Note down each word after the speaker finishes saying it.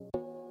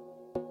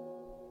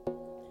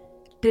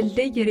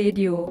دلدي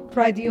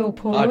راديو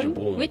بول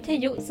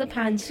ويتيو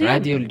سبحان شير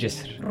راديو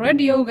الجسر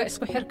راديو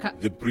اسكو حركة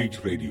The Bridge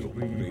Radio.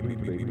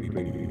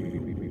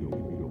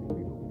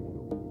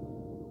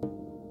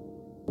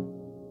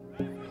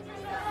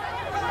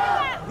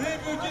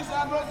 Refugees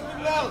are not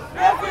criminal.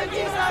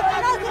 Refugees are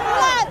not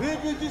criminal.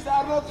 Refugees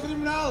are not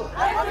criminal.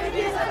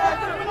 Refugees are not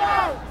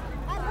criminal.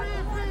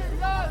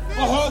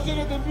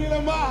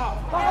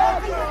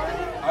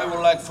 I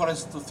would like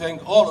first to thank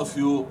all of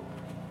you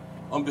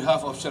on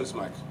behalf of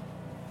Shellsmack.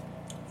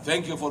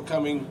 Thank you for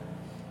coming,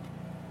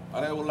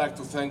 and I would like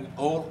to thank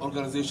all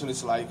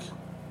organizations like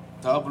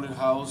Dublin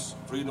House,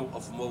 Freedom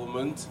of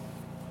Movement,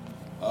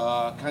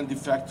 Candy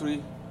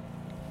Factory,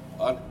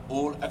 and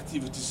all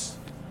activities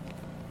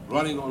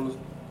running on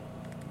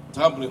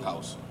Dublin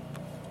House.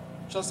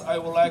 Just I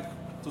would like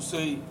to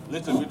say a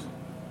little bit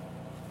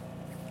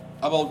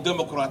about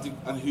democratic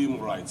and human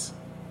rights.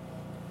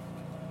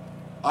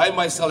 I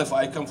myself,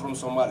 I come from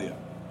Somalia,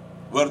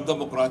 where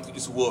democratic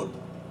is word,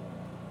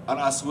 and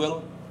as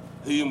well,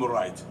 human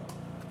right.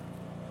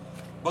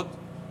 But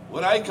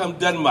when I come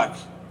Denmark,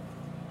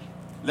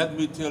 let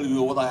me tell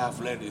you what I have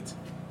learned it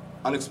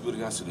and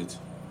experienced it.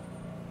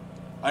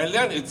 I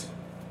learned it.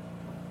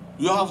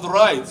 You have the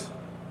right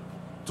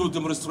to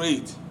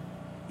demonstrate.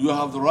 You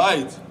have the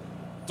right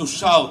to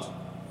shout.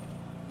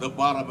 The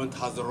parliament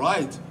has the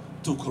right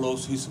to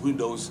close his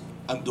windows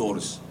and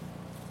doors.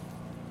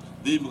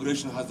 The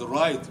immigration has the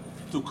right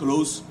to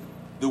close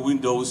the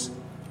windows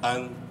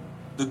and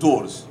the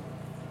doors.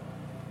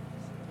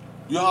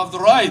 You have the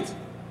right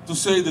to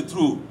say the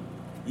truth.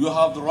 You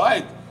have the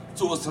right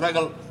to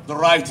struggle the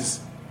rights.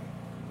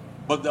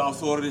 But the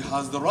authority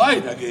has the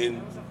right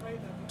again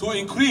to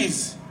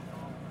increase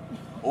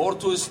or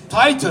to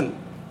tighten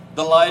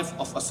the life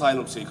of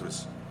asylum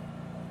seekers.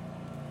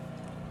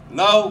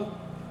 Now,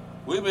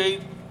 we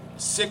made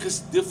 6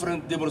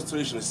 different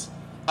demonstrations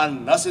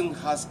and nothing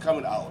has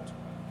come out.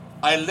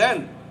 I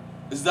learned,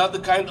 is that the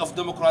kind of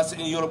democracy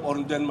in Europe or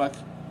in Denmark?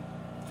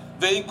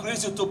 They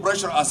increase it to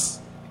pressure us,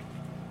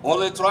 or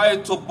they try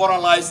to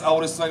paralyze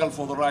our struggle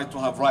for the right to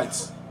have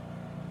rights.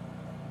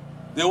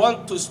 They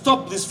want to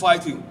stop this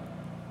fighting,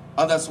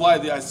 and that's why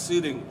they are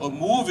sitting or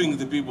moving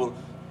the people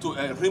to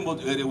a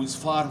remote area which is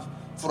far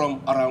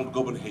from around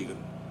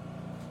Copenhagen.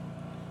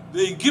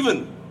 They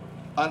given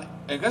an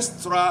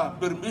extra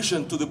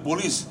permission to the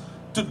police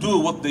to do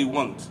what they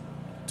want,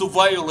 to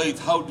violate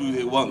how do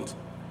they want.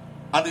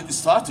 And it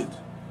started.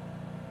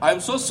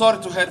 I'm so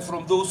sorry to hear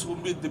from those who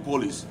meet the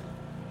police.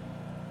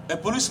 A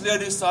police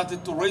lady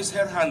started to raise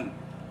her hand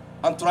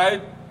and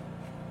tried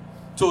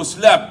to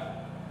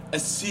slap a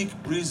Sikh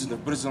prisoner,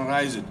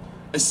 prisonerize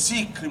a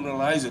Sikh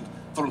criminalized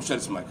from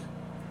Shellsmack.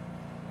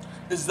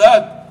 Is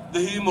that the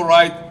human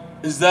right?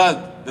 Is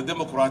that the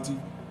democracy?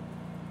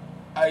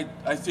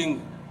 I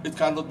think it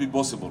cannot be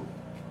possible.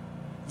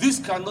 This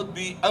cannot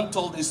be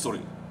untold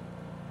history.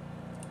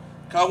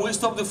 Can we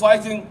stop the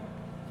fighting?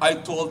 I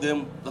told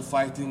them the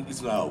fighting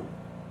is now.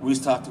 We're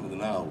starting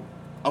now.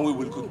 And we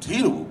will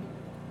continue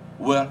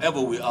wherever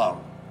we are.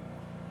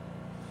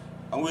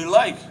 And we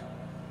like,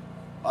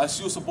 as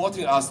you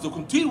supporting us, to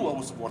continue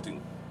our supporting.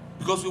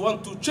 Because we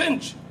want to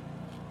change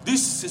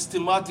this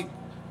systematic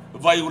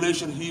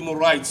violation of human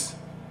rights,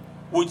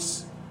 which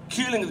is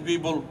killing the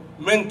people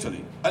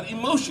mentally and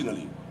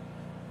emotionally.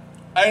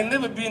 I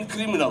never been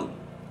criminal.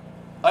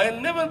 I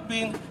never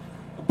been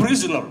a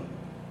prisoner.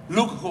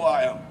 Look who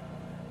I am.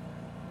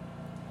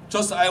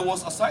 Just I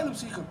was asylum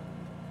seeker.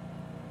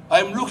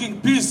 I'm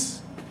looking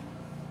peace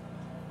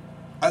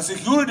and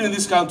security in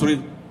this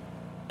country.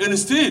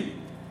 Instead,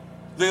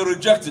 they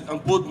rejected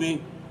and put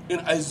me in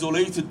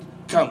isolated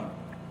camp,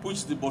 which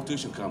is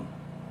deportation camp.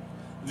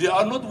 They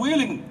are not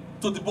willing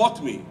to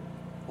deport me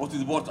or to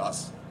deport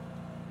us,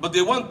 but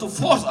they want to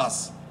force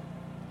us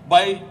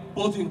by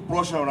putting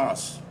pressure on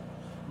us,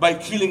 by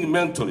killing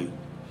mentally.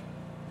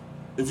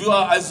 If you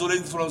are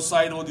isolated from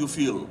outside, what do you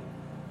feel?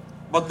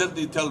 But let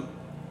me tell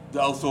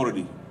the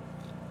authority,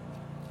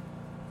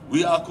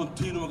 we are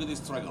continuing this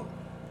struggle.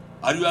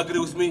 Are you agree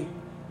with me?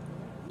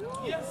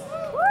 Yes.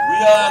 We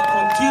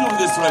are continuing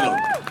this struggle.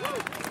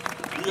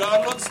 We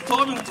are not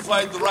stopping to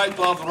fight the right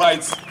to have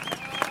rights.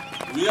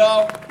 We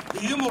are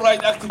human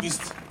rights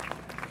activists,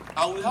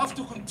 and we have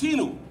to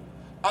continue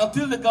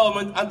until the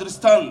government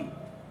understands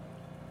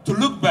to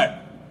look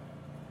back.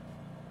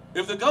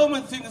 If the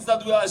government thinks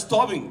that we are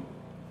stopping,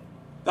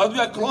 that we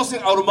are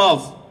closing our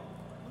mouth,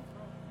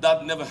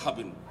 that never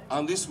happened.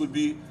 And this will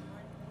be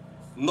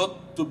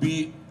not to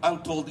be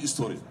untold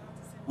history.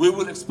 We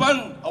will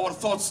expand our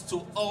thoughts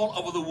to all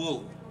over the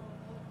world.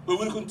 We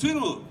will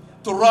continue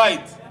to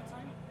write,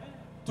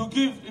 to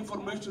give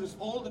information to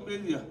all the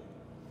media.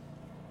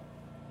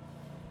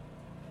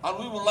 And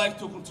we would like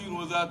to continue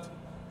with that.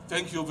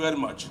 Thank you very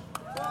much.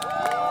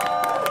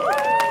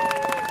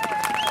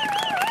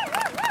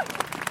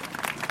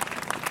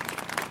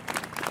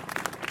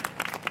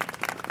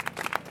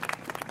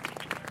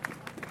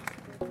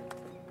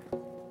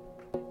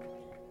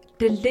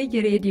 دلدي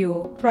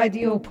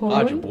راديو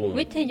بول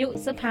ويتيو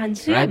سبحان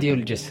راديو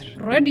الجسر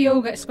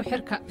راديو اسكو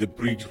حركة The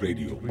Bridge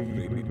Radio